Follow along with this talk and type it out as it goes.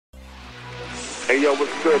Hey yo,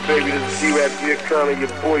 what's good, baby? This is D-Rap, Dear Connor, your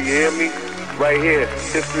boy, you hear me? Right here,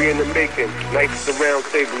 history in the making. Nice at the round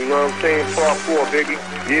table, you know what I'm saying? Vol.4, baby.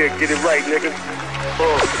 Yeah, get it right, nigga.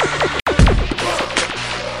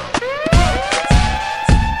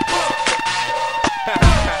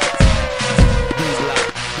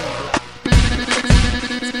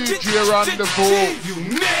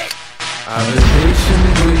 Rondevu. I've been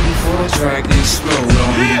patiently waiting for a track to explode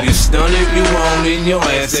on. You get stunned if you want and your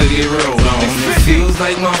ass to get rolled on. It feels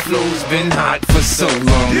like my flow's been hot for so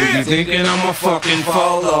long. If you thinking I'ma fucking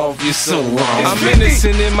fall off, you're so wrong. I'm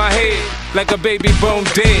innocent in my head, like a baby bone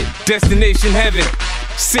dead. Destination heaven.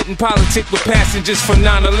 Sitting politic with passengers for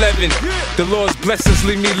 9/11. The Lord's blessings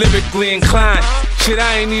leave me lyrically inclined. Shit,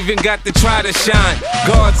 I ain't even got to try to shine.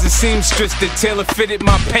 Guards and seamstress that tailor-fitted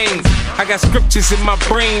my pain. I got scriptures in my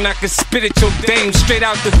brain, I can spit at your dame. Straight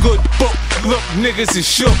out the good book, look, niggas is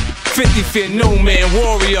shook. 50 fear no man,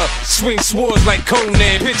 warrior. Swing swords like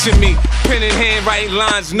Conan, picture me. Pen in hand, writing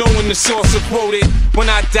lines, knowing the source of quoted. When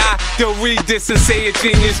I die, they'll read this and say a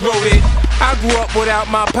genius wrote it. I grew up without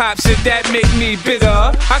my pops, shit that make me bitter.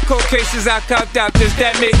 I caught cases, I cocked out this,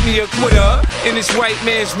 that make me a quitter. In this white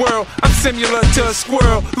man's world, I'm similar to a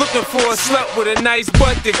squirrel, looking for a slut with a nice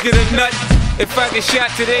butt to get a nut. If I get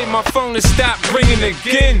shot today, my phone will stop ringing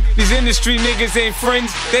again. These industry niggas ain't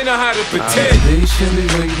friends, they know how to pretend. I've been patiently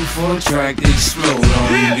waiting for a track to explode on.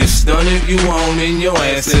 You get stunned if you want and your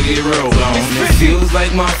ass to get rolled on. It feels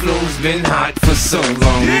like my flow's been hot for so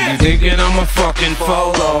long. If you thinking I'ma fucking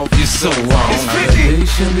fall off, you're so wrong. I've been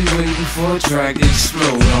patiently waiting for a track to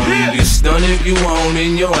explode on. You get stunned if you want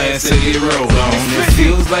and your ass to get rolled on. It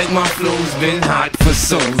feels like my flow's been hot for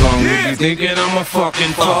so long. If you thinking I'ma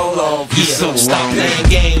fucking fall off, you're so wrong. Stop playing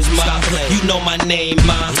games, ma. You know my name,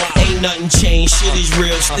 ma. Ain't nothing changed, shit is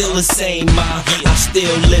real, still the same, ma. I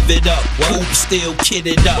still live it up, Coop still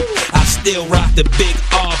kitted up. I still rock the big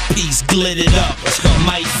R piece, glittered up.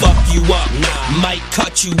 Might fuck you up, might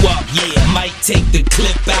cut you up. Might take the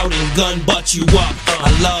clip out and gun butt you up.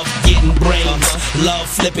 I love getting brains, love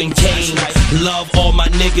flipping cane. Love all my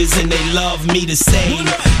niggas and they love me the same.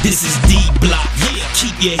 This is D-Block,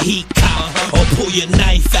 keep your heat cocked. Or pull your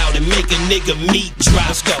knife out and make a nigga meat drop.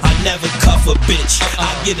 I never cuff a bitch, I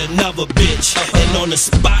get another bitch. And on the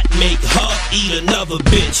spot make her eat another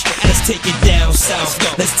bitch. Let's take it down south,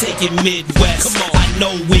 let's take it Midwest. I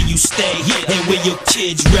know where you stay and where your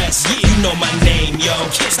kids rest. You know my name, yo.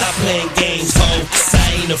 Stop playing games, ho.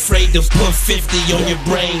 I ain't afraid to put 50 on your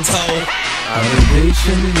brains, ho. I've been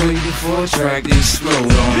patiently waiting for a track to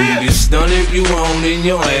explode on. You get stunned if you want and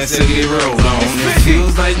your ass to get rolled on. It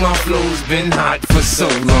feels like my flow's been hot for so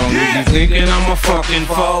long. If you thinking I'ma fucking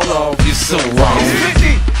fall off, you're so wrong.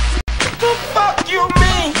 The fuck you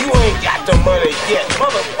mean you ain't got the money yet?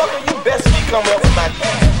 Motherfucker, you best be coming up with my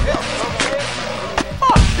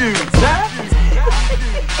Fuck you, Jack.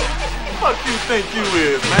 Fuck you think you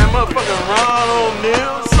is, man? Motherfucking Ron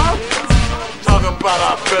O'Neal, son. Talking about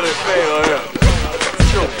I better pay her up.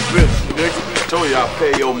 Your bitch, nigga. Told you I'll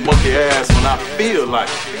pay your monkey ass when I feel like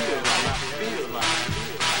it.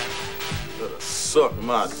 Suck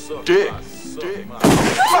my dick.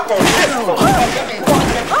 fuck on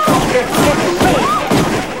this.